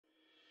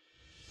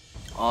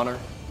honor,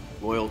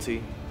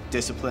 loyalty,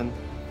 discipline,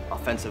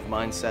 offensive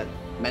mindset,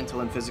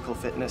 mental and physical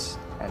fitness,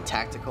 and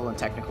tactical and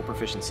technical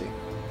proficiency.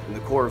 In the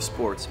core of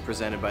sports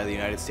presented by the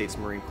United States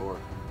Marine Corps,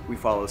 we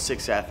follow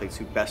 6 athletes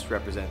who best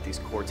represent these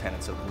core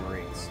tenets of the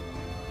Marines.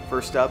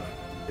 First up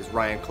is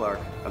Ryan Clark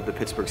of the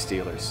Pittsburgh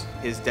Steelers.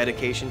 His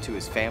dedication to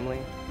his family,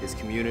 his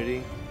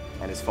community,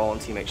 and his fallen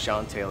teammate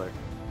Sean Taylor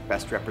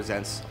best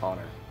represents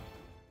honor.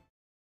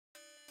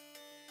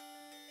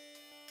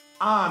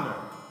 Honor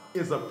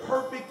is a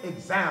perfect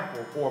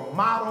example or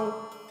model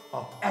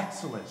of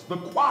excellence, the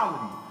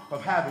quality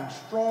of having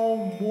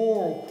strong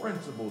moral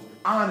principles,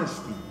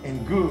 honesty,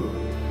 and good.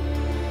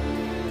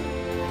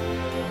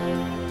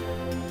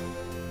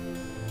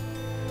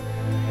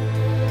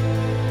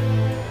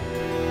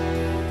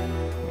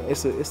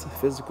 It's a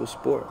physical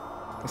sport.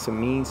 It's a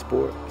mean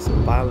sport. It's a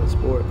violent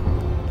sport,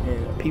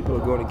 and people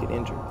are going to get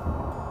injured.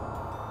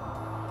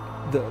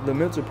 The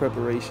mental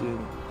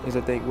preparation is,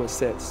 I think, what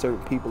sets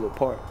certain people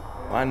apart.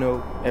 I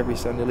know every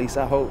Sunday, at least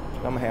I hope,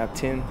 I'm gonna have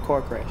 10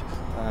 car crashes.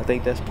 I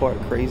think that's part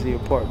crazy or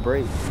part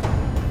brave.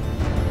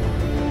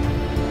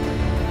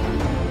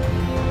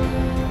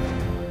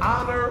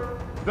 Honor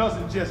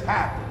doesn't just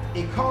happen.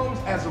 It comes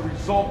as a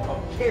result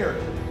of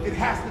character. It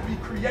has to be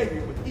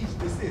created with each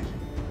decision.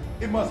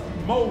 It must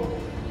be molded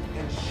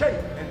and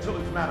shaped until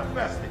it's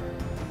manifested.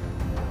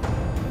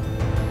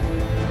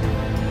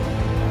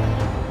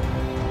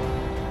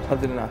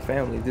 Other than our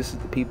family, this is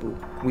the people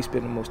we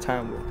spend the most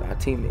time with, our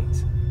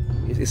teammates.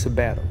 It's a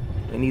battle,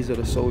 and these are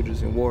the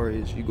soldiers and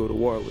warriors you go to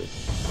war with.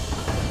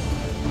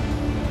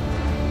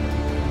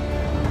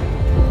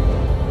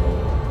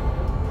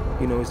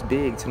 You know, it's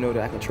big to know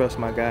that I can trust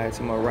my guy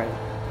to my right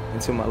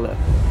and to my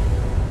left.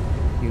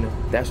 You know,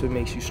 that's what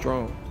makes you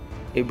strong.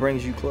 It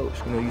brings you close.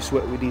 You know, you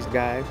sweat with these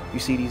guys, you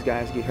see these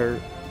guys get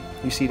hurt,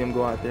 you see them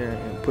go out there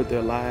and put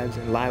their lives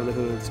and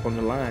livelihoods on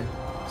the line.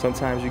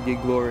 Sometimes you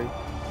get glory,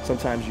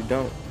 sometimes you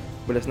don't,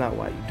 but that's not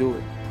why you do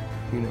it.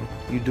 You know,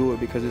 you do it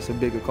because it's a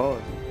bigger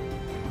cause.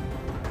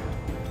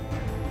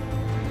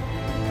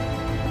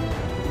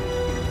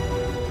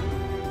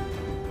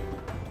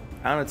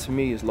 Honor to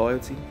me is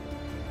loyalty,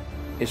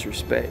 it's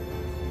respect,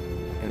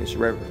 and it's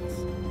reverence.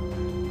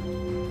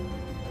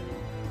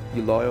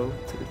 You're loyal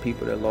to the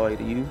people that are loyal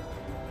to you.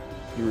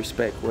 You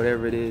respect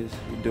whatever it is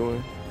you're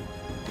doing,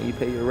 and you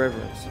pay your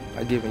reverence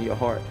by giving your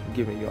heart,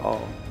 giving your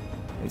all,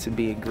 and to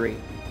being great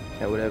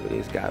at whatever it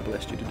is God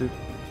blessed you to do.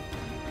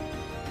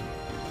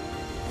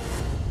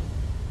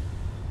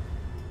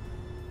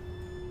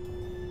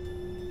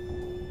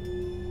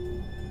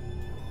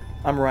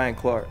 I'm Ryan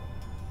Clark,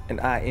 and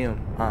I am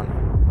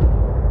honor.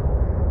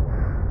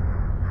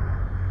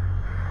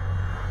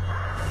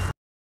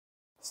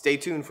 Stay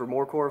tuned for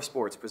more Core of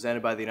Sports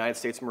presented by the United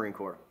States Marine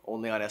Corps,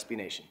 only on SB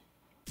Nation.